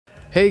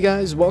Hey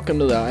guys, welcome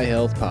to the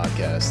iHealth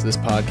Podcast. This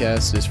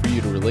podcast is for you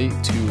to relate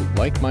to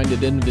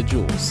like-minded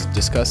individuals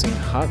discussing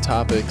hot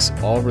topics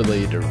all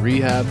related to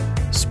rehab,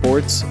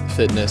 sports,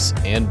 fitness,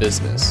 and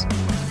business.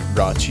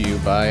 Brought to you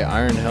by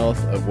Iron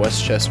Health of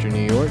Westchester,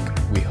 New York.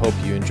 We hope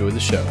you enjoy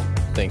the show.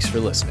 Thanks for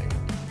listening.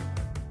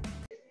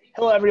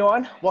 Hello,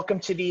 everyone. Welcome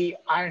to the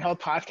Iron Health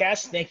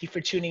Podcast. Thank you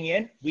for tuning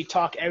in. We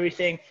talk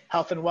everything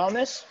health and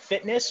wellness,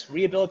 fitness,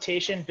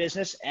 rehabilitation,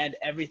 business, and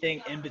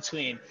everything in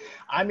between.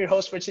 I'm your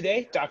host for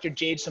today, Dr.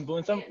 Jade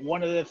Sambuntham,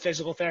 one of the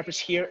physical therapists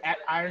here at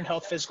Iron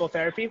Health Physical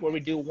Therapy, where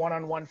we do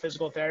one-on-one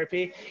physical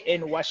therapy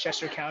in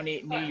Westchester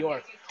County, New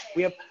York.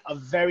 We have a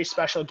very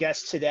special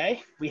guest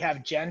today. We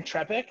have Jen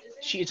Trepeck.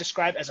 She is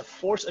described as a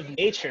force of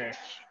nature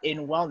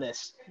in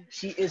wellness.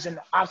 She is an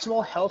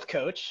optimal health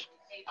coach,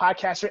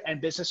 podcaster, and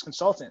business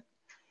consultant.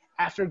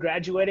 After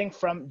graduating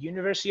from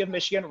University of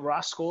Michigan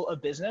Ross School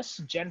of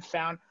Business, Jen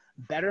found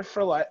Better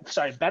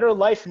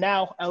Life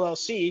Now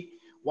LLC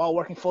while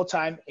working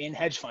full-time in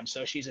hedge funds.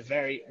 So she's a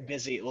very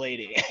busy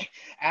lady.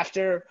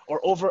 After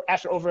over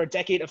a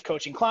decade of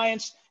coaching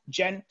clients,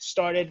 Jen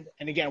started,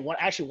 and again,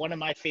 one of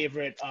my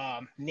favorite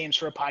names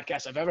for a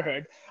podcast I've ever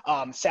heard,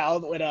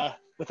 Salad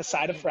with a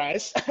Side of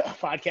Fries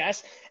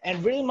podcast,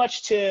 and really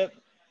much to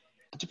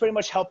pretty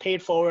much help pay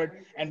it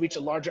forward and reach a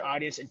larger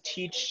audience and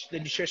teach the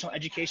nutritional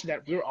education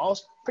that we were all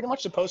pretty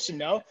much supposed to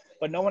know,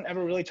 but no one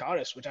ever really taught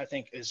us, which I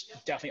think is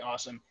definitely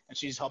awesome. And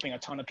she's helping a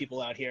ton of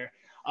people out here.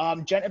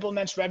 Jen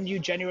implements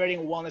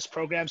revenue-generating wellness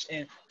programs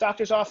in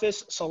doctor's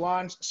office,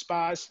 salons,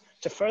 spas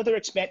to further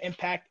expand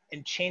impact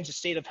and change the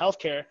state of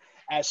healthcare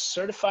as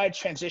certified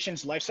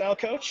transitions lifestyle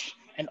coach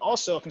and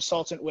also a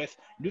consultant with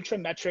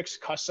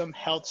Nutrimetrics Custom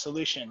Health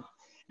Solution.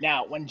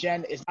 Now, when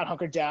Jen is not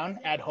hunkered down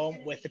at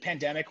home with the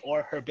pandemic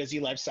or her busy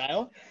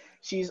lifestyle,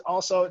 she's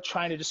also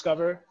trying to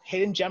discover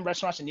hidden gem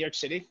restaurants in New York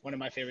City, one of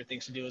my favorite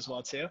things to do as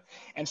well too,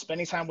 and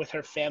spending time with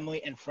her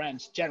family and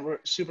friends. Jen, we're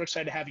super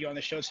excited to have you on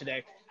the show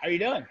today. How are you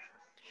doing?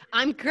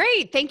 I'm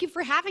great. Thank you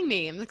for having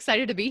me. I'm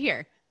excited to be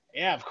here.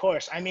 Yeah, of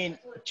course. I mean,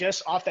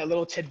 just off that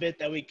little tidbit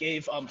that we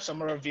gave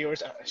some of our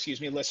viewers,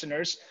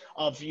 listeners,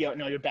 of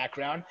your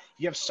background,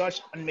 you have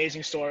such an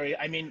amazing story.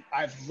 I mean,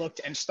 I've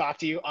looked and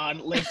stalked you on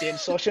LinkedIn,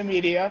 social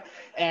media,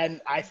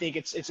 and I think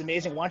it's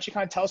amazing. Why don't you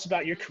kind of tell us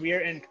about your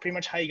career and pretty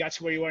much how you got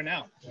to where you are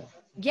now?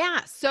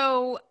 Yeah.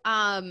 So,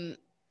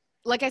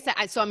 like I said,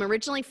 I'm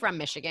originally from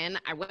Michigan.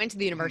 I went to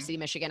the University of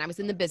Michigan. I was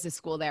in the business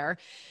school there,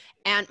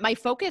 and my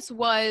focus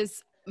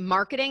was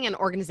marketing and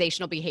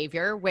organizational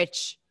behavior,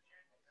 which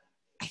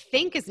I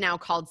think is now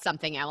called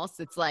something else.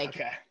 It's like,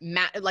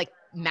 like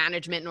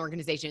management and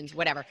organizations,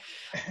 whatever.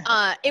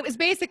 It was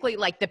basically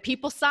like the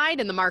people side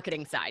and the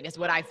marketing side is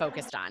what I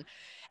focused on.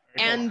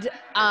 And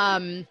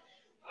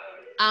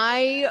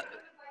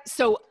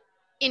so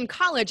in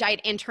college, I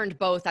had interned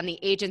both on the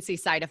agency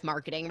side of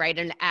marketing, right,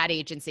 and ad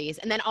agencies,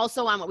 and then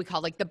also on what we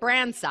call like the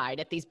brand side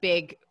at these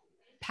big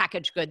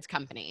packaged goods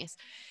companies.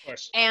 Of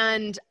course.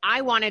 And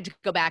I wanted to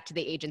go back to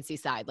the agency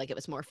side. Like it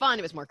was more fun.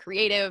 It was more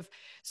creative.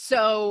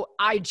 So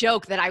I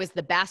joke that I was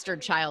the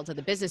bastard child of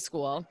the business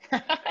school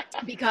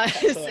because,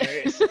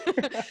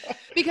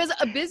 because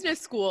a business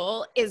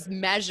school is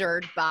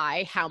measured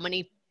by how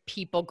many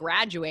people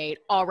graduate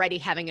already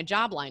having a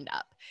job lined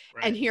up.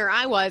 Right. And here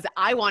I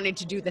wanted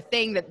to do the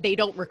thing that they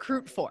don't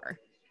recruit for,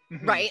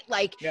 right?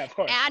 Like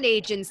ad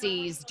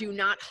agencies do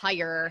not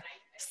hire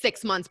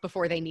 6 months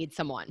before they need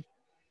someone.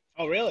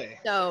 Oh, really?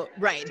 So,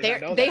 right.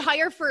 They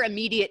hire for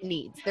immediate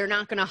needs. They're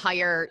not going to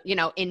hire,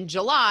 in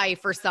July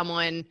for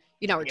someone,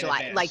 or July,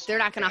 advance. Like they're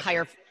not going to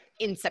hire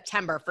in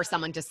September for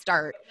someone to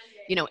start,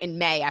 in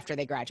May after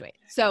they graduate.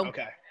 So,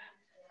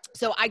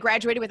 so I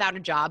graduated without a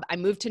job. I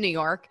moved to New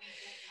York,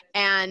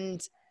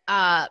 and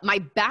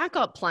my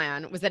backup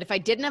plan was that if I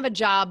didn't have a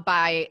job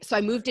so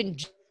I moved in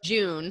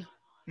June.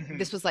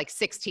 This was like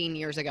 16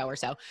 years ago or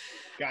so.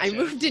 Gotcha. I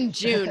moved in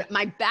June.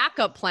 My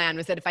backup plan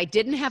was that if I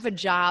didn't have a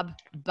job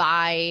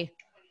by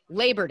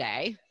Labor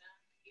Day,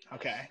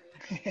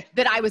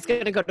 that I was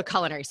going to go to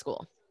culinary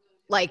school.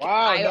 Like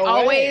I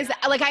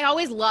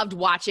always loved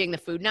watching the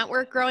Food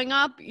Network growing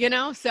up,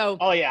 so.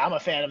 Oh yeah. I'm a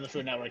fan of the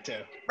Food Network too.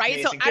 Right.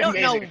 Amazing. So I don't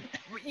know.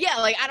 Yeah.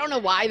 Like, I don't know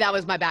why that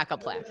was my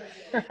backup plan.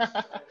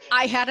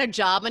 I had a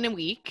job in a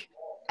week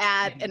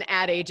at an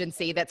ad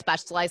agency that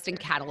specialized in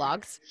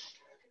catalogs.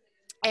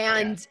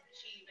 And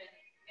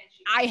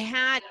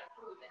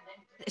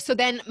so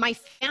then my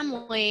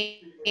family,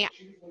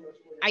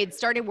 I had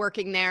started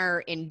working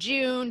there in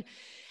June,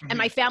 and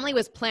my family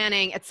was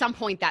planning at some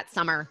point that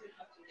summer,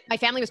 my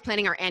family was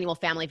planning our annual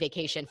family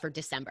vacation for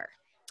December.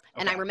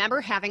 And I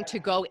remember having to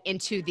go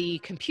into the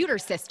computer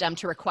system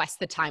to request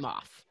the time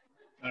off,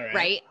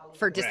 right,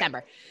 for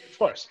December. Of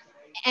course.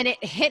 And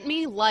it hit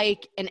me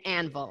like an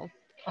anvil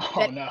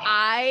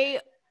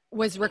I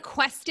was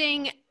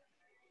requesting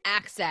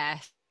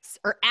access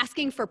or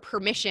asking for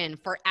permission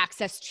for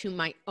access to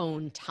my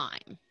own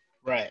time.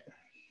 Right.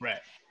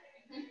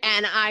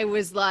 And I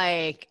was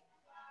like,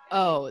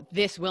 oh,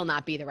 this will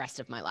not be the rest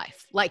of my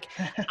life. Like,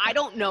 I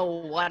don't know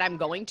what I'm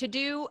going to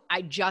do.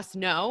 I just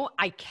know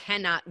I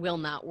will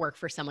not work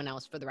for someone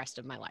else for the rest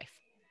of my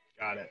life.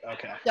 Got it.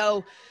 Okay.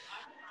 So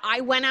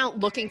I went out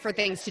looking for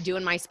things to do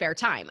in my spare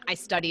time. I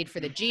studied for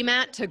the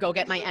GMAT to go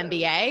get my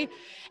MBA.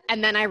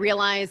 And then I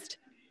realized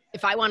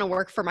if I want to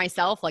work for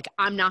myself, like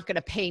I'm not going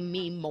to pay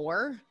me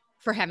more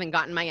for having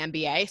gotten my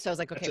MBA. So I was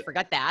like, okay,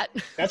 forget that.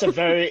 That's a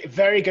very,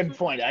 very good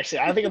point, actually.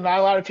 I don't think not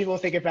a lot of people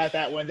think about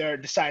that when they're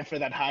deciding for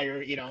that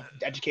higher,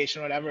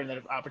 education or whatever, and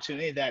the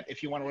opportunity that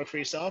if you want to work for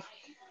yourself,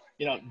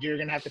 you're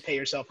going to have to pay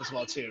yourself as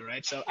well too,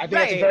 right? So I think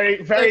that's a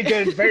very, very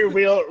good, very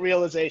real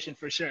realization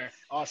for sure.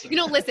 Awesome.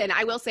 Listen,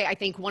 I will say, I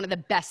think one of the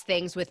best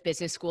things with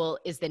business school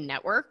is the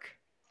network.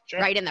 Sure.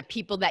 Right. And the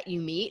people that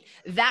you meet,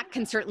 that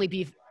can certainly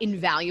be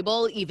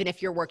invaluable, even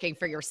if you're working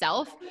for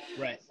yourself.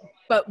 Right.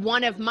 But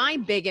one of my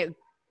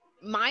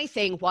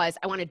thing was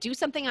I want to do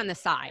something on the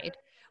side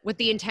with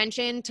the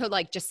intention to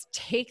like just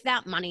take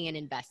that money and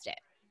invest it.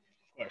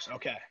 Of course.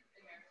 Okay.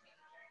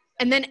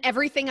 And then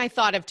everything I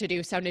thought of to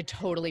do sounded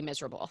totally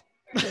miserable.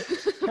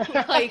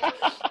 Like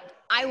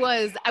I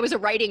was a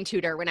writing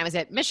tutor when I was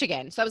at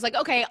Michigan. So I was like,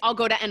 okay, I'll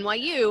go to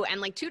NYU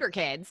and like tutor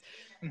kids.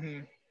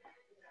 Mm-hmm.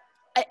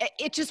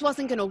 It just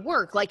wasn't going to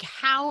work. Like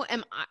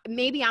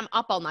maybe I'm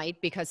up all night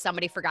because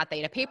somebody forgot they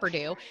had a paper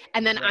due.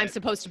 And then I'm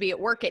supposed to be at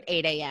work at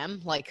 8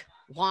 a.m. like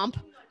womp,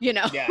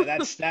 Yeah,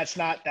 that's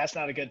not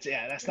a good,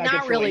 that's not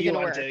good for really what you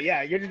want to do.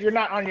 Yeah. You're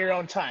not on your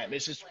own time.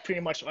 It's just pretty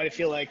much what I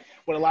feel like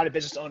what a lot of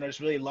business owners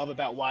really love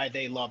about why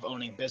they love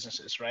owning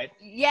businesses, right?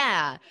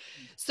 Yeah.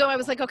 So I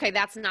was like, okay,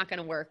 that's not going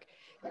to work.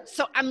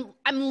 So I'm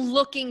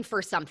looking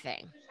for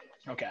something.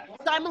 Okay.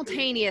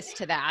 Simultaneous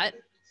to that,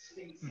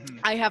 mm-hmm.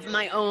 I have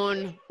my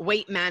own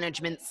weight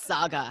management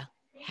saga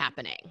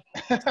happening.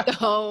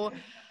 So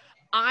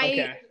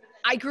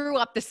I grew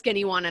up the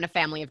skinny one in a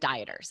family of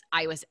dieters.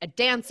 I was a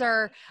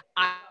dancer.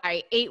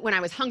 I ate when I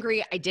was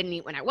hungry. I didn't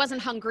eat when I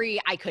wasn't hungry.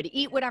 I could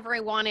eat whatever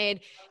I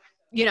wanted.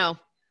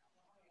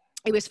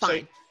 It was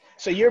fine.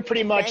 So you're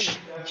pretty much,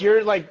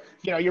 you're like,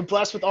 you're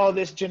blessed with all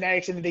this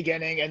genetics in the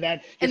beginning, and then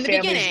your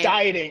family's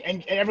dieting,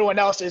 and everyone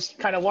else is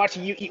kind of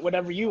watching you eat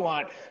whatever you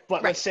want.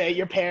 But let's say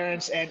your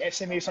parents and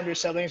maybe some of your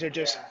siblings are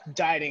just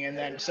dieting, and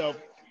then so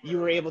you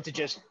were able to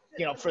just,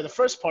 for the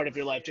first part of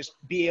your life, just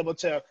be able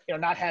to,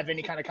 not have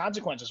any kind of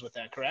consequences with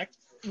that, correct?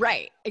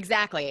 Right,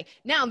 exactly.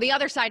 Now, the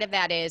other side of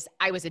that is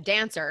I was a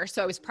dancer,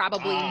 so I was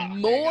probably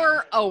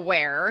more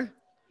aware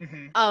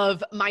mm-hmm.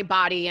 of my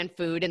body and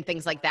food and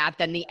things like that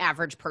than the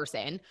average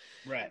person.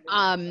 Right.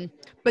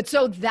 But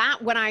so that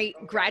when I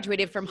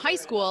graduated from high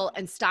school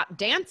and stopped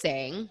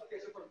dancing,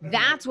 mm-hmm.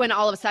 that's when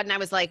all of a sudden I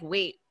was like,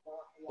 wait,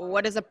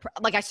 what is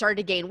I started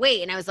to gain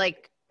weight, and I was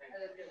like,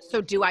 so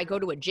do I go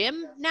to a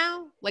gym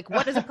now? Like,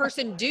 what does a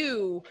person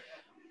do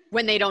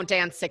when they don't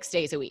dance 6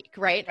 days a week?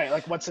 Right. Right.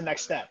 Like, what's the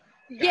next step?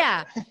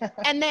 Yeah.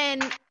 And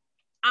then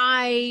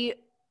I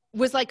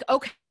was like,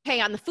 okay,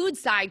 on the food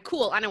side,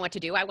 cool. I know what to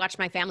do. I watched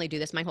my family do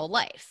this my whole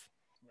life.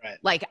 Right.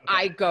 Like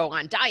I go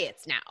on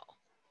diets now.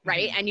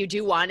 Right. Mm-hmm. And you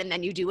do one and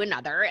then you do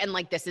another. And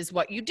like, this is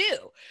what you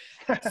do.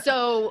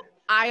 So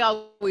I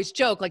always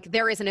joke, like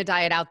there isn't a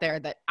diet out there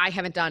that I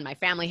haven't done, my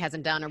family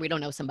hasn't done, or we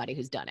don't know somebody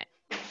who's done it.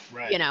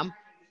 Right.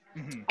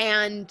 Mm-hmm.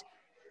 And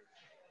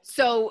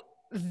so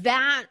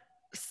that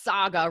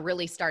saga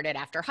really started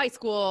after high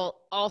school,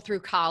 all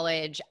through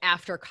college,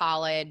 after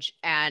college,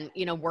 and,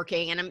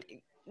 working. And I'm,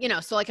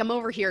 so like I'm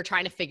over here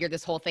trying to figure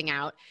this whole thing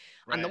out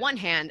on the one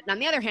hand. And on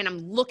the other hand,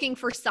 I'm looking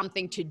for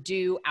something to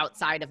do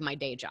outside of my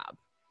day job.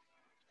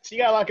 So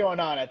you got a lot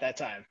going on at that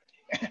time.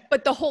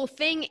 But the whole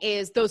thing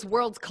is those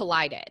worlds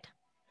collided.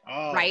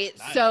 Oh, right.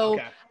 Nice. So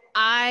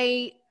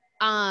I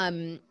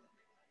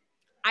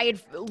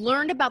had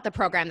learned about the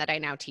program that I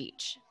now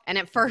teach. And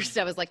at first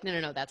I was like,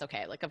 no, that's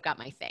okay. Like I've got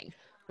my thing,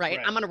 right?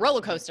 I'm on a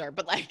roller coaster,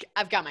 but like,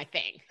 I've got my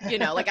thing,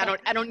 like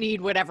I don't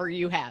need whatever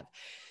you have.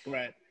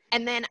 Right.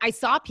 And then I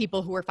saw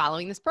people who were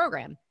following this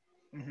program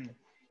mm-hmm.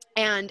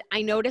 and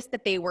I noticed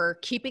that they were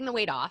keeping the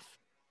weight off.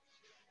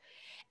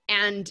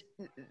 And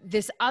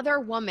this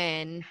other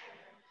woman,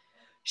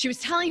 she was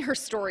telling her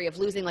story of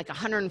losing like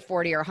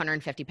 140 or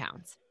 150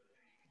 pounds.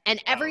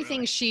 And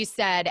everything she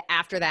said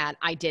after that,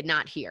 I did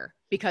not hear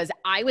because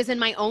I was in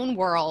my own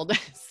world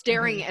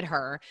staring mm-hmm. at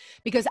her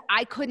because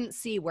I couldn't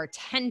see where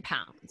 10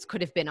 pounds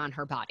could have been on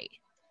her body.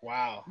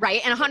 Wow.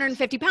 Right. And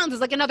 150 pounds is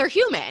like another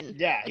human.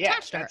 Yeah.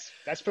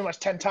 That's pretty much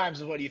 10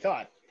 times of what you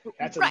thought.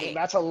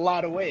 That's a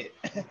lot of weight.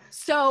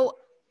 So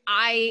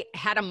I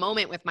had a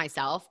moment with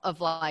myself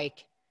of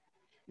like,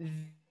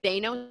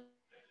 they know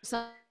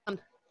something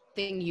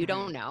you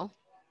don't know.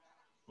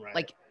 Right.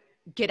 Like,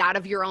 get out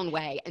of your own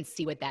way and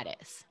see what that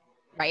is.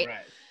 Right.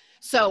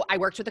 So I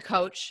worked with a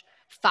coach,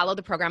 followed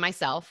the program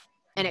myself,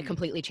 and it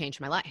completely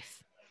changed my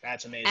life.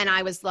 That's amazing. And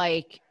I was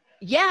like,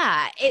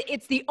 yeah,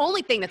 it's the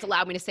only thing that's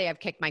allowed me to say I've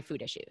kicked my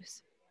food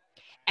issues.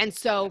 And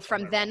so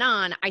from then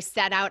on, I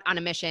set out on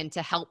a mission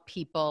to help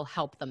people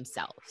help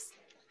themselves.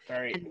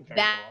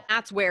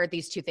 That's where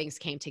these two things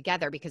came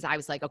together because I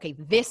was like, okay,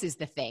 this is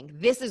the thing.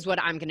 This is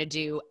what I'm going to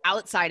do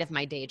outside of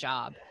my day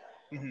job.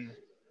 Mm-hmm.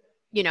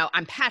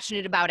 I'm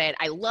passionate about it.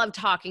 I love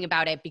talking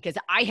about it because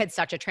I had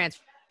such a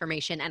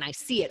transformation and I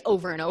see it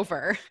over and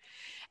over.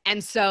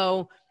 And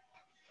so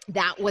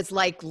That was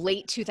like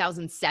late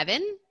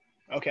 2007.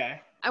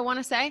 Okay. I want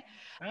to say.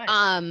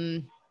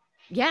 Nice.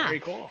 Yeah. Very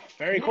cool.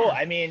 Very cool.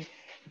 I mean,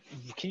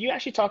 can you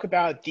actually talk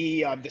about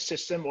the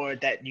system or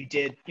that you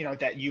did,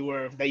 that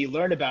you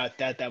learned about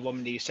that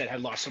woman that you said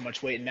had lost so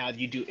much weight and now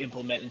you do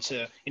implement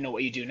into,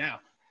 what you do now?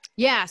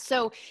 Yeah.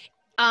 So,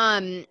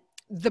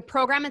 the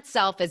program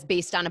itself is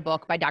based on a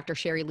book by Dr.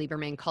 Sherry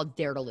Lieberman called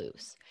Dare to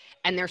Lose.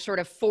 And there's sort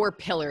of 4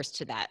 pillars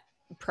to that.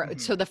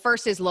 So the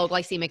first is low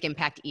glycemic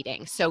impact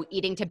eating. So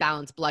eating to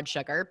balance blood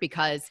sugar,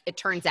 because it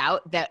turns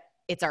out that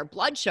it's our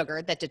blood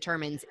sugar that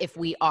determines if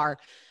we are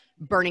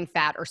burning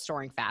fat or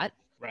storing fat.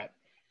 Right.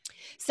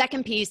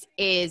 Second piece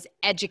is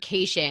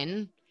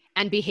education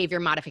and behavior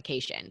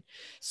modification.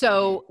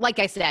 So like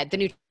I said, the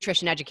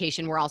nutrition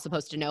education, we're all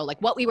supposed to know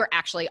like what we were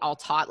actually all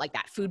taught, like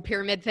that food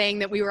pyramid thing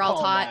that we were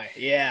all taught.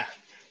 Yeah.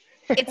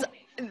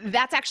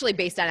 That's actually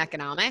based on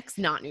economics,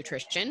 not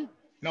nutrition.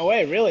 No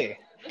way, really?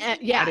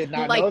 Yeah. I did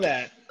not know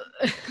that.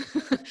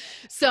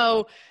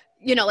 So,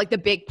 like the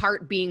big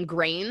part being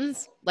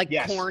grains, like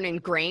corn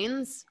and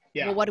grains.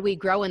 Yeah. Well, what do we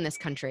grow in this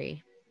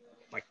country?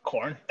 Like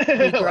corn.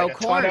 We grow like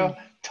corn.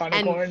 Ton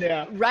of corn,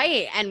 yeah.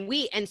 Right. And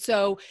wheat. And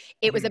so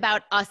it was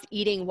about us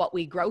eating what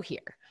we grow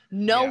here.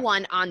 No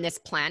one on this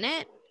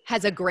planet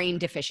has a grain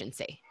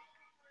deficiency.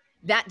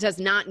 That does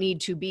not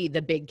need to be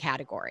the big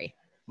category.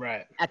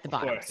 Right. At the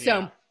bottom.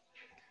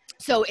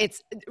 So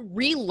it's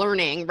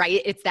relearning,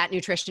 right? It's that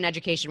nutrition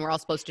education we're all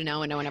supposed to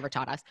know and no one ever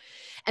taught us.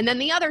 And then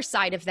the other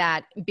side of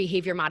that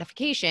behavior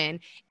modification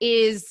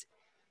is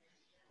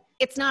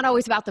it's not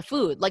always about the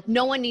food. Like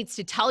no one needs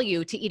to tell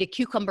you to eat a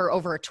cucumber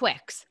over a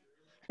Twix,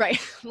 right?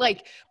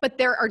 But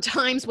there are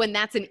times when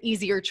that's an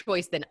easier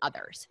choice than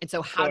others. And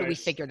so how do we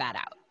figure that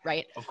out,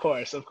 right? Of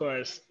course. Third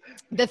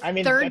that's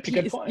piece, a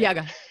good point.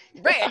 Yeah,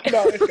 right.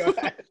 No, go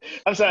ahead.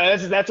 I'm sorry.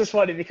 That's just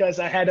funny because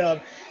I had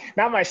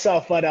not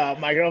myself, but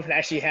my girlfriend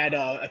actually had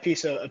a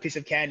piece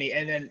of candy,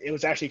 and then it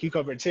was actually a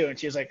cucumber too. And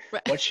she was like,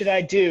 "What should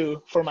I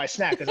do for my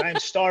snack? Because I'm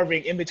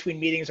starving in between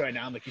meetings right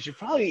now." I'm like, "You should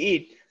probably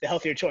eat the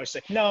healthier choice."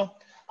 Like, no,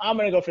 I'm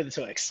gonna go for the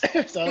Twix.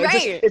 So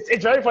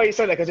it's very funny you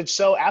said that because it's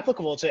so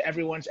applicable to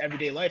everyone's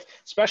everyday life,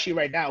 especially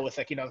right now with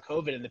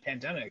COVID and the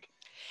pandemic.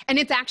 And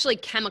it's actually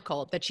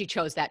chemical that she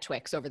chose that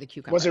Twix over the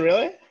cucumber. Was it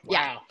really?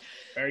 Yeah. Wow.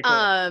 Very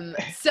cool.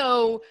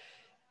 So,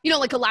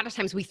 like a lot of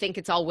times we think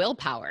it's all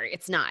willpower.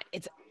 It's not.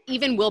 It's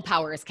even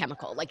willpower is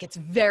chemical. Like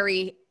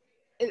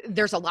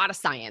there's a lot of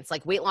science.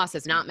 Like weight loss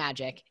is not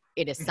magic.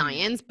 It is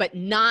science, but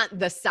not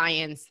the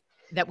science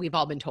that we've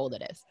all been told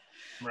it is.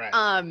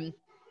 Right.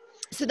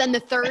 So then the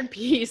third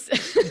piece,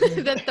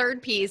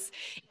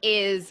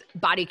 is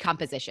body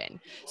composition.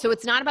 So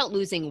it's not about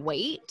losing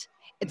weight.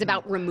 It's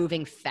about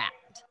removing fat.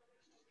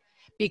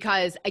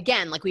 Because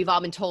again, like we've all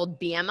been told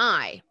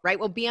BMI, right?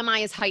 Well,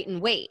 BMI is height and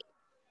weight.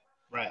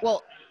 Right.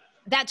 Well,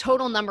 that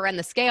total number on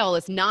the scale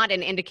is not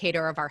an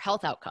indicator of our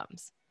health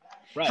outcomes.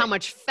 Right. How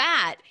much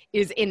fat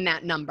is in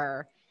that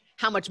number,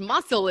 how much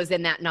muscle is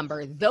in that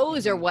number,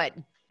 those are what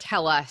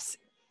tell us,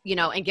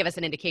 and give us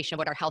an indication of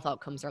what our health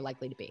outcomes are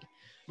likely to be.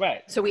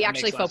 Right. So we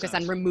actually focus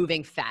on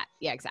removing fat.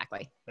 Yeah,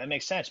 exactly. That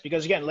makes sense.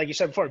 Because again, like you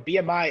said before,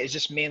 BMI is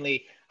just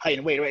mainly height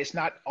and weight, right? It's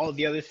not all of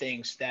the other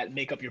things that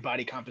make up your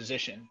body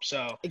composition.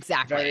 So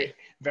exactly. Very,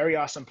 very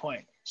awesome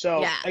point.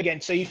 So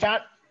again, so you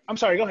found, I'm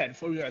sorry, go ahead.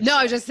 No,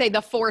 I was just saying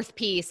the fourth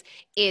piece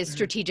is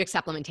strategic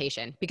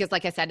supplementation, because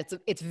like I said,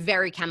 it's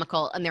very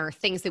chemical, and there are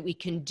things that we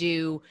can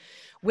do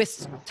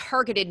with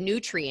targeted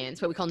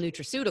nutrients, what we call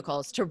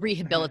nutraceuticals, to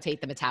rehabilitate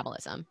the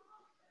metabolism.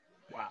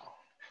 Wow.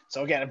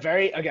 So again,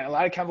 a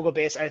lot of chemical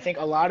based. I think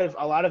a lot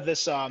of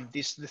this,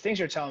 the things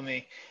you're telling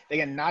me,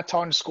 again, not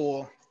taught in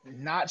school,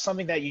 not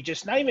something that you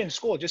just, not even in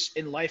school, just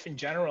in life in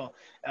general,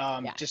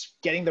 just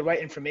getting the right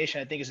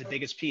information, I think is the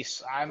biggest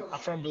piece. I'm a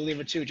firm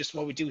believer too, just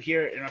what we do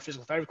here in our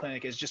physical therapy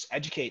clinic is just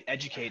educate.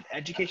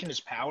 Education is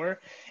power.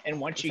 And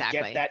once you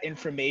get that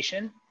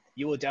information,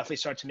 you will definitely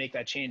start to make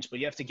that change, but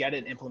you have to get it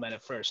and implement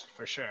it first,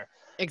 for sure.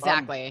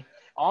 Exactly.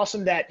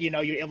 Awesome that,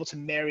 you're able to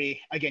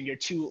marry, again, your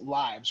two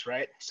lives,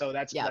 right? So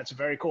that's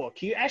very cool.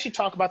 Can you actually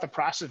talk about the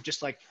process of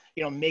just like,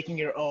 making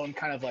your own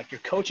kind of like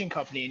your coaching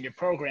company and your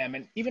program,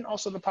 and even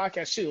also the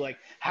podcast too? Like,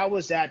 how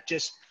was that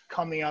just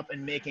coming up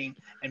and making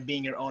and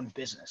being your own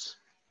business?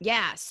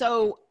 Yeah.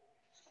 So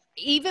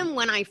even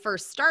when I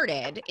first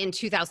started in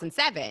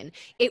 2007,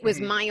 it was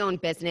my own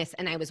business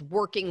and I was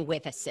working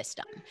with a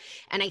system.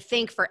 And I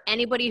think for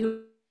anybody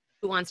who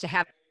wants to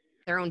have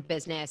their own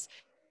business,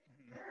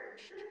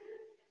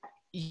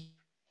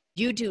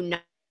 you do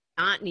not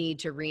need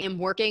to I'm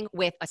working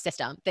with a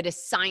system that is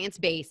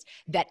science-based,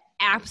 that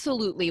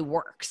absolutely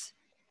works.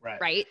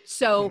 Right.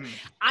 So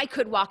I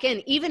could walk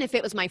in, even if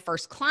it was my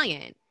first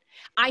client,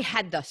 I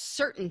had the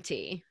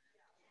certainty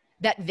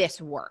that this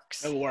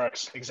works. It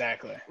works.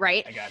 Exactly.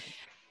 Right. I got it.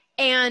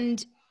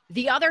 And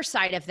the other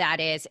side of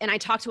that is, and I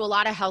talk to a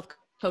lot of health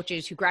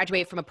coaches who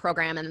graduate from a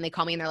program and then they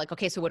call me and they're like,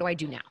 okay, so what do I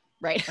do now?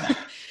 Right.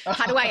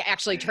 How do I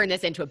actually turn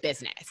this into a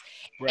business?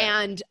 Right.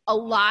 And a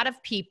lot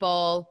of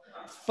people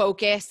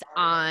focus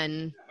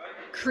on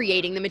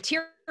creating the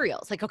material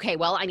materials. Like, okay,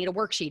 well, I need a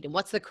worksheet, and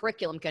what's the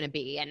curriculum going to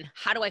be, and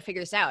how do I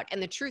figure this out?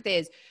 And the truth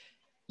is,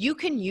 you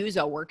can use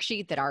a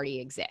worksheet that already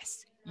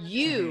exists.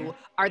 You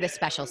are the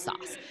special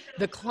sauce.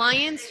 The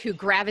clients who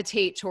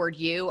gravitate toward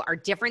you are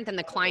different than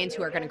the clients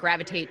who are going to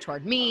gravitate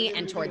toward me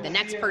and toward the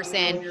next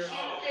person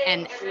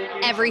and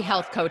every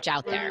health coach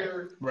out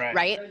there.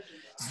 Right?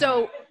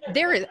 So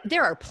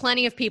there are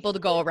plenty of people to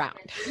go around,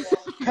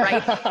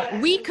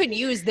 right? We could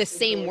use this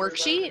same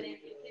worksheet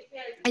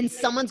and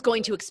someone's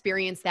going to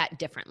experience that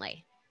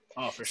differently.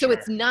 Oh, for so sure.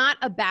 It's not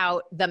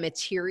about the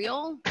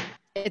material.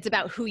 It's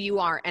about who you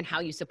are and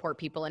how you support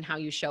people and how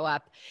you show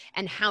up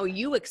and how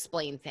you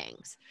explain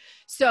things.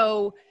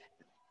 So,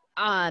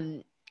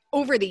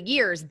 over the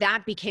years,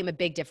 that became a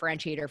big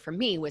differentiator for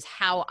me, was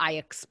how I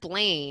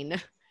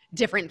explain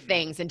different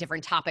things and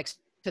different topics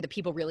so that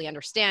people really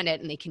understand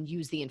it and they can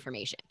use the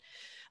information.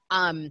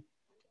 But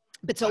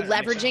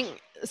leveraging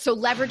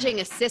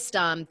a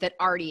system that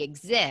already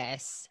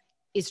exists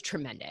is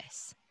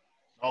tremendous.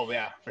 Oh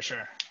yeah, for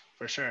sure.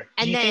 For sure.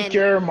 Do you think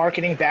your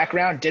marketing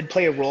background did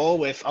play a role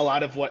with a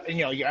lot of what, I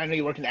know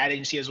you work in an ad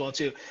agency as well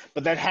too,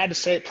 but that had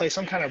to play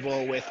some kind of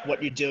role with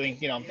what you're doing,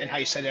 and how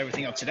you set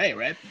everything up today,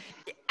 right?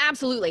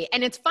 Absolutely.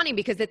 And it's funny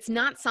because it's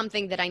not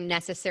something that I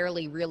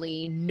necessarily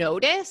really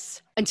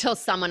notice until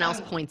someone else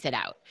points it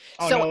out.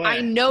 So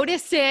I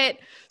notice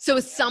it.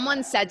 So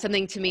someone said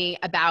something to me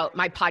about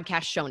my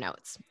podcast show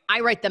notes.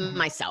 I write them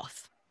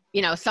myself.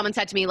 Someone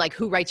said to me, like,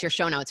 who writes your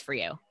show notes for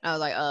you? I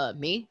was like,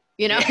 me?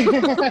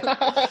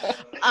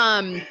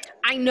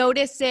 I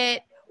notice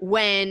it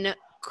when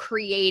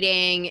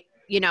creating,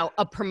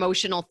 a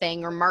promotional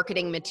thing or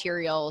marketing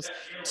materials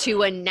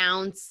to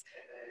announce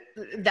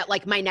that,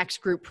 like, my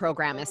next group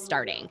program is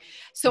starting.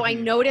 So I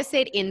notice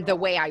it in the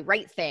way I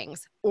write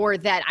things, or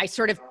that I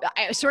sort of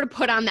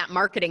put on that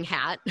marketing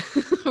hat,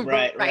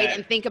 right?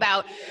 And think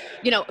about,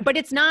 but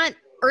it's not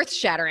earth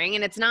shattering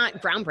and it's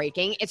not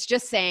groundbreaking. It's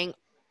just saying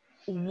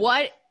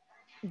what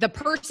the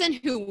person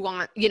who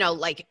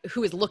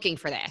who is looking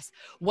for this,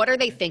 what are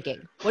they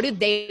thinking? What do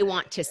they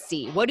want to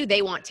see? What do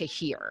they want to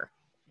hear?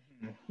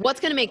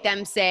 What's going to make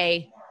them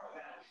say,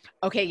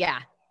 okay, yeah,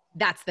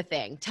 that's the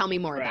thing. Tell me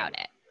more about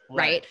it.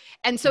 Right.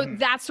 And so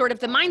that's sort of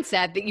the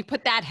mindset that you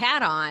put that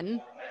hat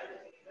on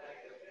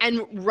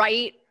and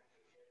write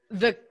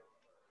the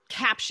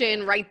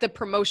caption, write the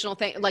promotional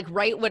thing, like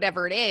write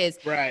whatever it is.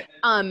 Right.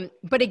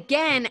 But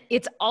again,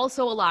 it's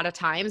also a lot of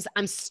times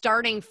I'm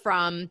starting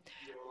from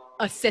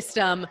a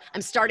system,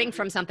 I'm starting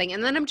from something,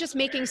 and then I'm just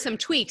making some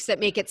tweaks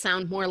that make it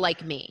sound more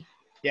like me.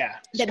 Yeah.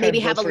 That maybe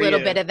have a little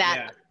bit of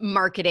that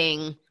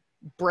marketing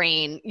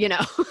brain,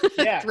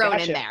 thrown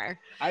in there.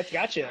 I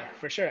got you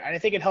for sure. And I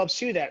think it helps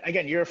too that,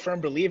 again, you're a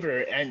firm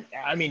believer, and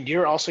I mean,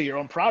 you're also your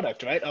own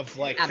product, right? Of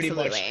like pretty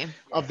much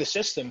of the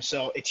system.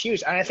 So it's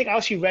huge. And I think I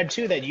also read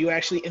too that you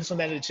actually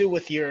implemented it too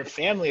with your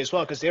family as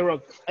well, because they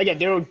were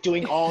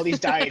doing all these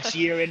diets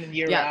year in and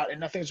year out, and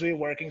nothing's really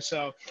working.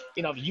 So,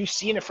 you've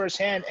seen it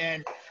firsthand,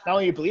 and not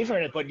only you believe in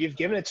it, but you've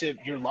given it to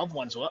your loved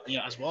ones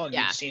as well. And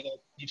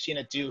you've seen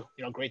it do,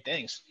 great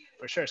things.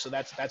 For sure. So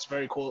that's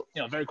very cool,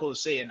 very cool to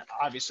see. And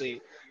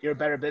obviously you're a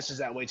better business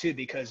that way too,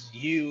 because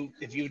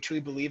if you truly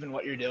believe in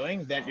what you're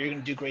doing, then you're going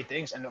to do great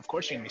things. And of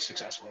course you're going to be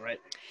successful. Right.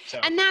 So.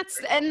 And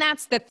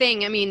that's the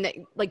thing. I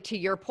mean, like, to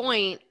your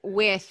point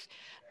with,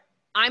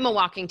 I'm a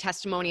walking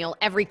testimonial.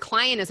 Every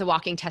client is a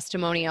walking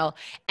testimonial.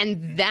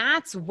 And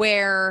that's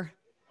where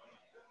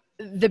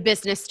the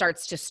business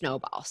starts to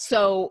snowball.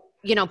 So,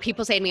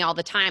 people say to me all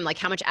the time, like,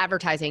 how much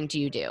advertising do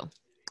you do?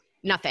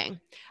 Nothing.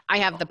 I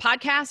have the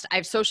podcast, I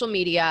have social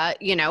media,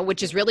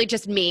 which is really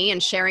just me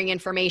and sharing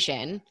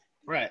information.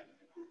 Right.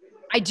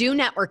 I do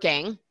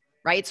networking,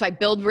 right? So I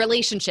build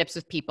relationships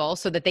with people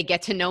so that they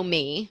get to know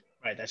me.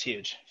 Right. That's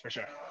huge for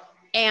sure.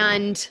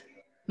 And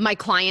my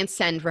clients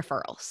send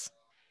referrals.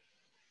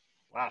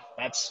 Wow.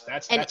 That's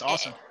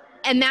awesome.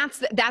 And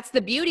that's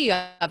the beauty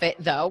of it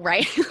though,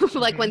 right?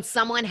 Like when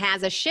someone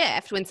has a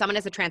shift, when someone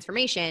has a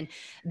transformation,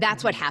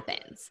 that's what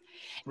happens.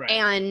 Right.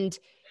 And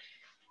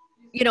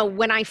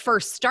when I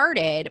first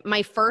started,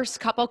 my first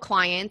couple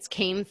clients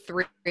came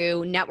through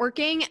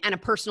networking and a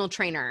personal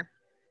trainer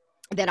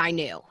that I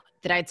knew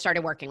that I had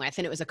started working with.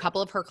 And it was a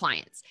couple of her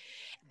clients.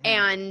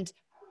 And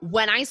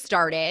when I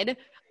started,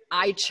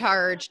 I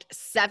charged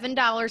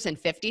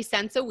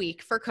 $7.50 a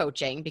week for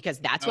coaching, because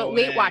that's what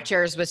Weight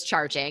Watchers was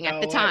charging at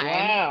the time.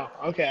 Wow.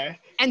 Okay.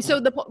 And so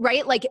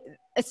like,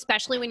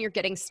 especially when you're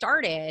getting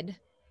started,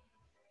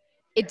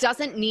 it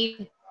doesn't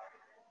need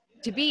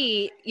to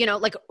be,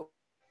 like,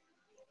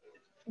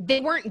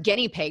 they weren't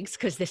guinea pigs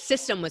because the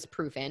system was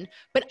proven,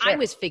 but I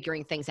was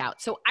figuring things out.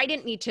 So I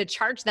didn't need to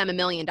charge them $1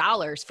 million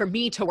for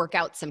me to work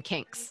out some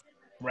kinks.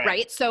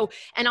 Right. So,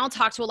 and I'll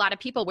talk to a lot of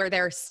people where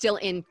they're still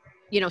in,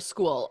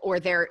 school, or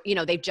they're,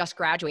 they've just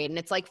graduated, and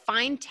it's like,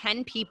 find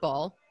 10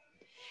 people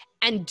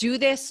and do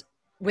this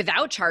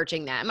without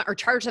charging them, or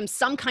charge them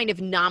some kind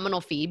of nominal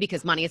fee,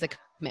 because money is a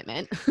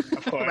commitment.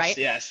 Of course. Right.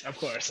 Yes, of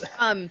course.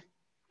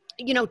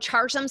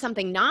 Charge them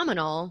something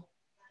nominal,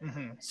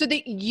 so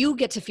that you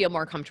get to feel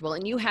more comfortable,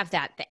 and you have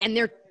that, and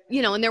they're,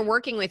 and they're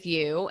working with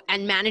you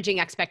and managing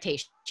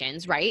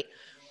expectations, right?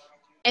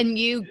 And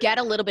you get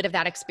a little bit of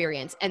that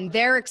experience, and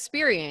their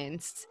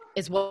experience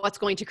is what's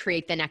going to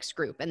create the next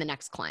group and the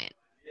next client.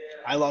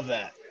 I love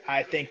that.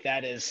 I think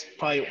that is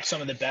probably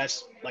some of the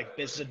best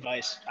business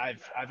advice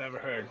I've ever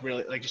heard.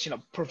 Really, just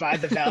provide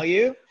the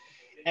value,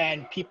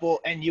 and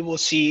you will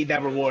see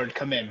that reward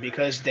come in,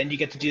 because then you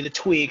get to do the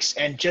tweaks,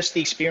 and just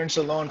the experience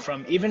alone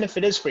from, even if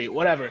it is free,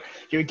 whatever,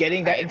 you're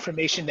getting that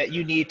information that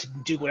you need to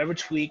do whatever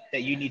tweak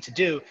that you need to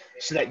do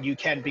so that you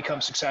can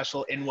become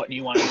successful in what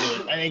you want to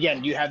do. And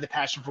again, you have the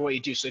passion for what you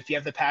do. So if you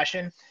have the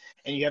passion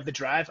and you have the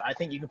drive, I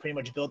think you can pretty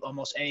much build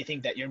almost anything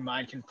that your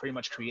mind can pretty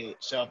much create.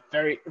 So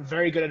very,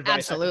 very good advice.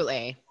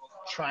 Absolutely.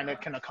 Trying to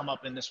kind of come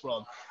up in this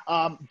world.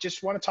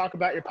 Just want to talk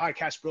about your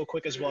podcast real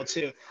quick as well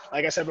too.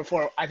 Like I said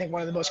before, I think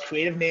one of the most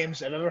creative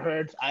names I've ever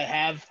heard. I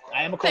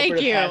am a culprit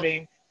of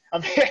having.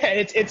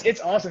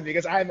 It's awesome,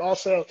 because I've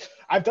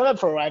done it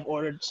before. I've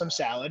ordered some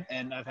salad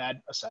and I've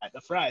had a side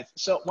of fries.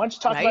 So why don't you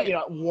talk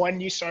about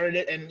when you started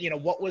it, and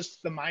what was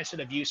the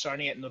mindset of you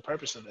starting it and the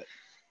purpose of it?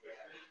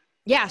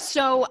 Yeah,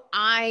 so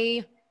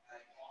I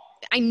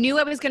knew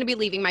I was going to be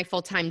leaving my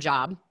full-time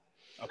job.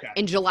 Okay.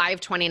 In July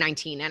of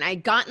 2019. And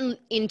I'd gotten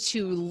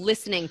into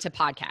listening to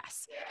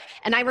podcasts.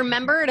 And I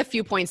remember at a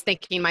few points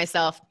thinking to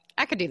myself,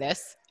 I could do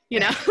this,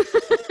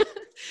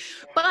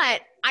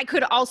 but I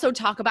could also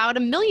talk about a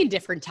million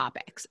different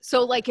topics.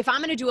 So if I'm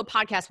going to do a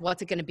podcast,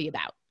 what's it going to be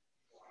about?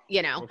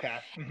 Okay.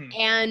 Mm-hmm.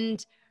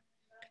 And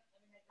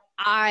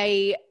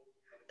I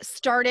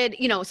started,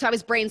 so I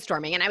was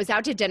brainstorming, and I was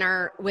out to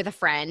dinner with a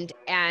friend,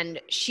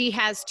 and she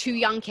has 2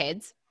 young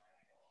kids.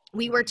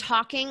 We were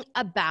talking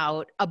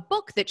about a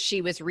book that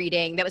she was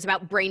reading that was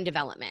about brain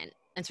development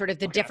and sort of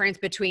the difference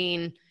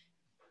between,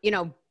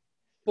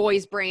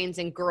 boys' brains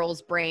and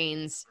girls'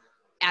 brains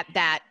at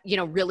that,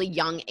 really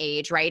young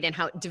age, right? And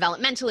how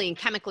developmentally and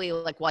chemically,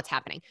 what's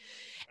happening.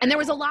 And there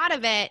was a lot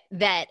of it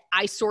that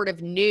I sort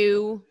of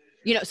knew,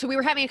 so we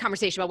were having a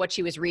conversation about what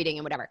she was reading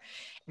and whatever.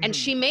 Mm-hmm. And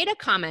she made a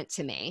comment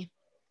to me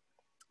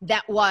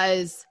that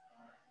was,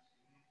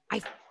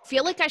 I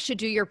feel like I should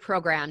do your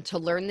program to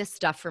learn this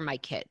stuff for my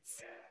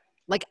kids.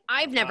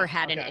 I've never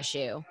had an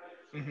issue,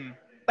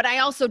 but I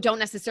also don't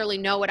necessarily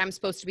know what I'm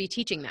supposed to be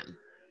teaching them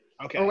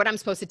or what I'm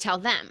supposed to tell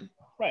them.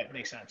 Right.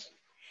 Makes sense.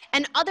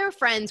 And other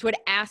friends would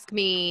ask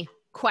me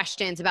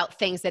questions about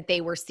things that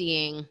they were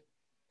seeing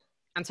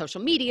on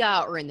social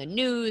media or in the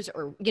news,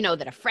 or,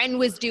 that a friend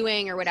was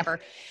doing or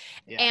whatever.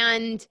 Yeah.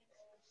 And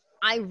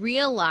I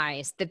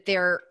realized that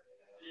there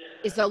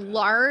is a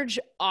large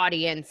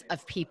audience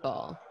of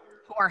people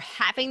who are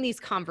having these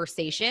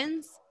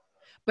conversations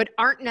but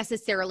aren't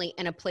necessarily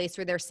in a place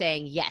where they're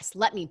saying, yes,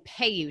 let me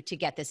pay you to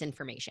get this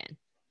information.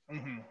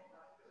 Mm-hmm.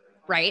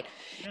 Right?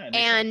 Yeah,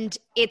 and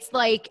it's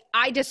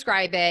I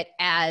describe it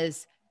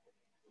as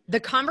the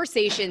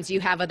conversations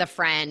you have with a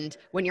friend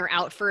when you're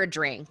out for a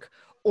drink,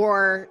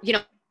 or,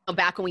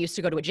 back when we used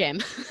to go to a gym,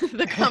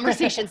 the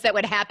conversations that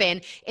would happen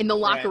in the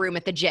locker room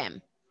at the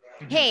gym.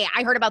 Mm-hmm. Hey,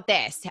 I heard about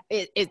this.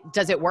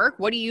 Does it work?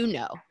 What do you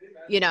know?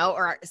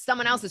 Or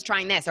someone else is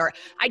trying this, or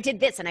I did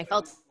this and I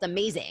felt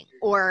amazing,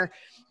 or,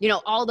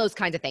 all those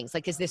kinds of things.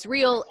 Is this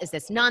real? Is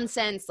this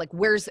nonsense?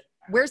 Where's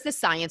the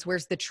science?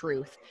 Where's the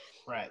truth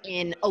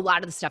in a lot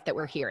of the stuff that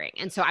we're hearing?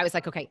 And so I was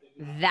like, okay,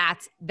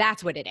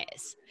 that's what it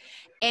is.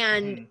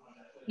 And,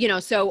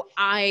 so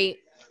I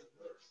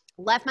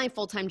left my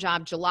full-time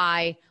job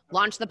July,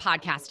 launched the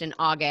podcast in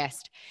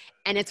August.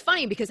 And it's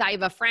funny because I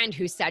have a friend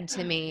who said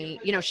to me,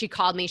 she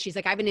called me, she's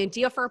like, I have an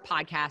idea for a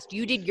podcast.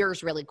 You did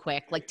yours really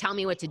quick. Tell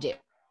me what to do.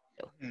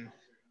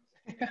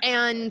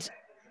 And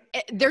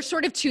there's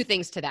sort of 2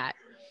 things to that.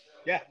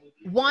 Yeah.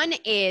 One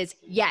is,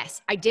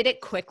 yes, I did it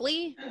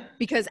quickly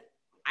because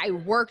I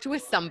worked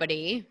with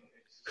somebody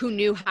who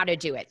knew how to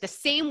do it. The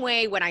same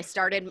way when I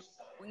started,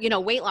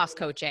 weight loss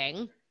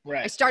coaching,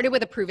 I started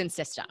with a proven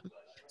system.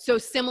 So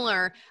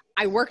similar,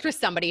 I worked with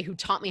somebody who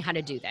taught me how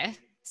to do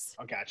this.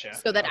 Oh, gotcha.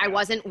 So that I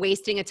wasn't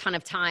wasting a ton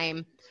of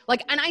time.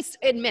 And I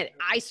admit,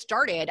 I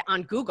started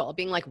on Google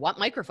being what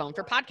microphone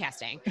for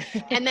podcasting?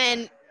 And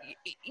then,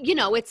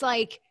 it's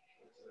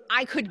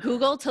I could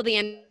Google till the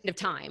end of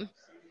time.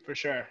 For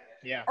sure.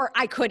 Yeah. Or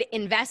I could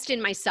invest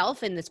in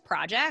myself in this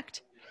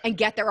project and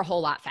get there a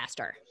whole lot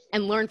faster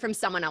and learn from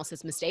someone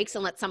else's mistakes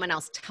and let someone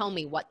else tell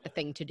me what the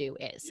thing to do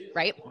is.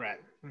 Right.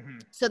 Right. Mm-hmm.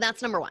 So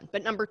that's number 1.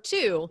 But number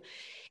 2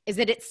 is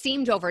that it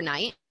seemed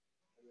overnight,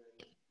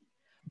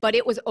 but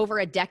it was over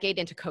a decade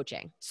into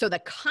coaching. So the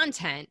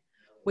content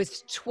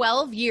was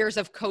 12 years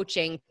of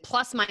coaching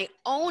plus my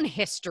own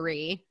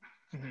history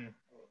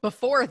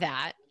before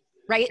that.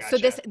 Right.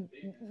 Gotcha. So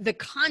the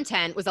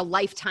content was a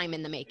lifetime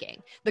in the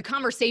making. The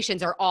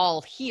conversations are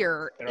all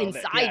here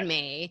inside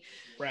me.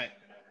 Right.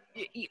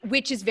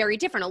 Which is very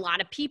different. A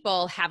lot of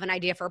people have an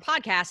idea for a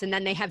podcast and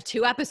then they have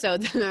 2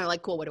 episodes and they're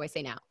like, cool, what do I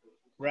say now?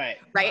 Right.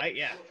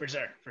 Yeah, for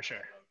sure.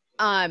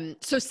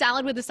 So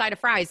Salad with a Side of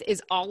Fries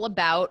is all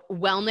about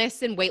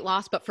wellness and weight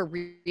loss, but for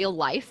real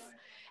life,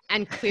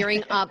 and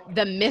clearing up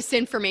the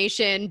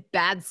misinformation,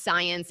 bad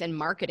science, and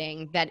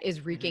marketing that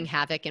is wreaking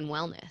havoc in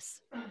wellness.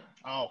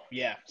 Oh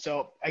yeah.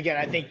 So again,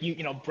 I think you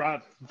brought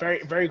up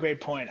very, very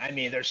great point. I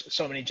mean, there's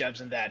so many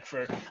gems in that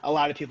for a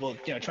lot of people,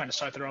 trying to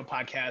start their own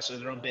podcast or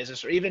their own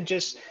business, or even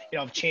just,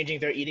 changing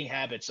their eating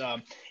habits.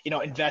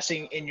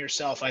 Investing in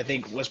yourself, I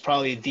think was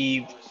probably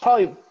the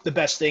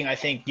best thing I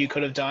think you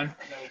could have done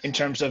in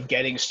terms of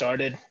getting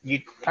started. You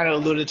kind of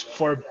alluded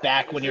for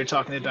back when you were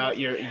talking about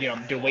your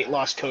weight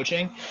loss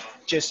coaching.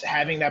 Just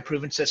having that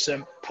proven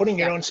system, putting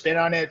your own spin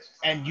on it,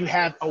 and you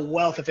have a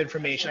wealth of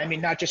information. I mean,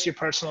 not just your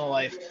personal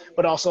life,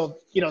 but also,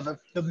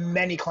 the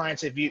many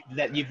clients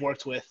that you've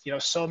worked with,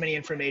 so many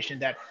information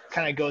that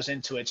kind of goes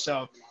into it.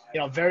 So,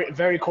 very,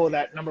 very cool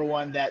that number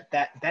one, that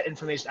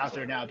information out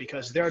there now,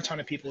 because there are a ton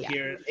of people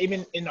here,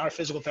 even in our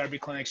physical therapy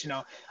clinics,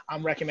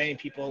 I'm recommending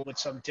people with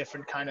some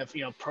different kind of,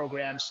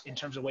 programs in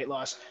terms of weight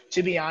loss.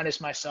 To be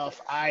honest, myself,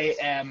 I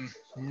am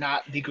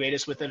not the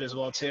greatest with it as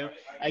well too.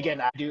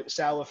 Again, I do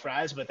salad with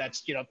fries, but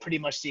that's, pretty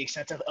much the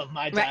extent of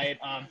my diet.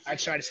 I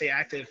try to stay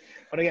active,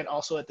 but again,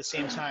 also at the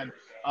same time,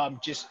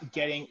 just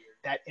getting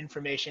that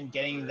information,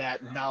 getting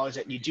that knowledge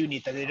that you do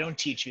need, that they don't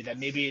teach you, that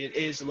maybe it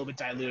is a little bit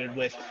diluted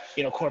with,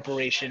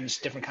 corporations,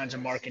 different kinds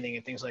of marketing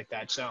and things like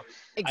that. So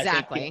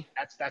exactly, I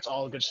think, that's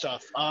all good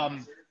stuff.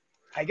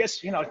 I guess,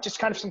 just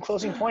kind of some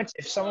closing points.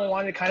 If someone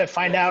wanted to kind of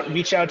find out,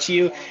 reach out to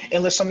you,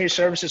 enlist some of your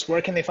services,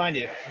 where can they find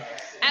you?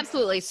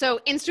 Absolutely.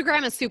 So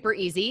Instagram is super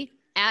easy,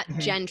 at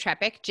Jen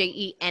Trepeck,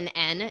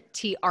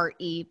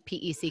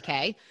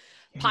 JenTrepeck.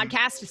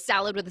 Podcast,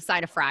 Salad with a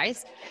Side of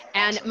Fries.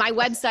 And my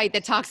website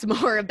that talks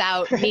more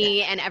about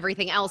me and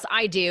everything else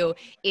I do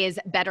is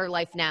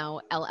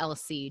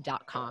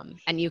betterlifenowllc.com.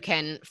 And you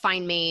can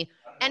find me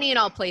any and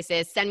all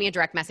places. Send me a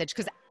direct message,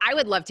 because I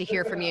would love to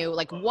hear from you.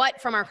 Like,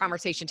 what from our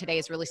conversation today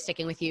is really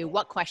sticking with you?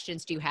 What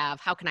questions do you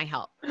have? How can I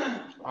help?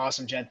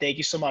 Awesome, Jen. Thank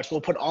you so much.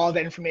 We'll put all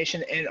that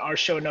information in our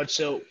show notes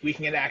so we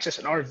can get access,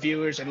 and our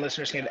viewers and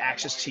listeners can get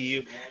access to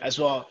you as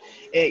well.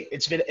 Hey,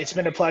 it's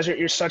been a pleasure.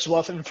 You're such a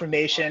wealth of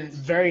information,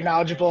 very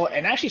knowledgeable,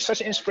 and actually such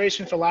an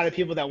inspiration for a lot of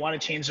people that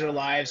want to change their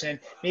lives, and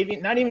maybe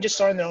not even just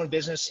starting their own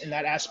business in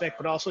that aspect,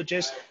 but also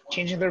just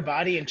changing their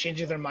body and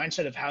changing their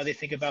mindset of how they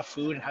think about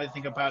food and how they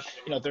think about,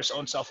 their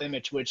own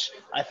self-image, which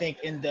I think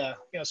in the,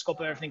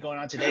 scope of everything going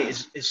on today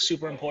is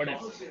super important.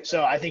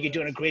 So I think you're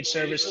doing a great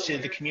service to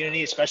the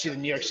community, especially the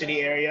New York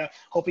City area.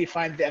 Hope you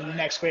find the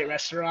next great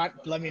restaurant.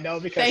 Let me know,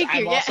 because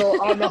I'm also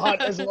on the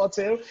hunt as well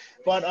too.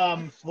 But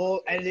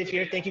we'll end it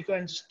here. Thank you,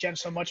 Jen,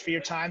 so much for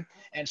your time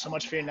and so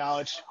much for your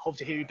knowledge. Hope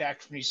to hear you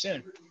back from you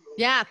soon.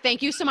 Yeah,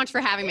 thank you so much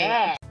for having me.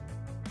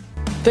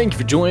 Thank you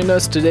for joining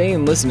us today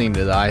and listening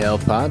to the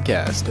iHealth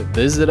Podcast.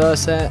 Visit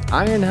us at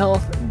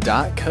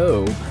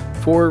ironhealth.co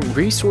for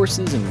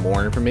resources and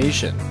more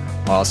information.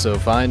 Also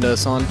find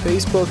us on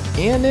Facebook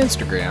and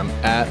Instagram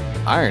at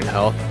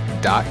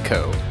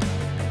ironhealth.co.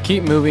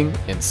 Keep moving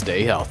and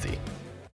stay healthy.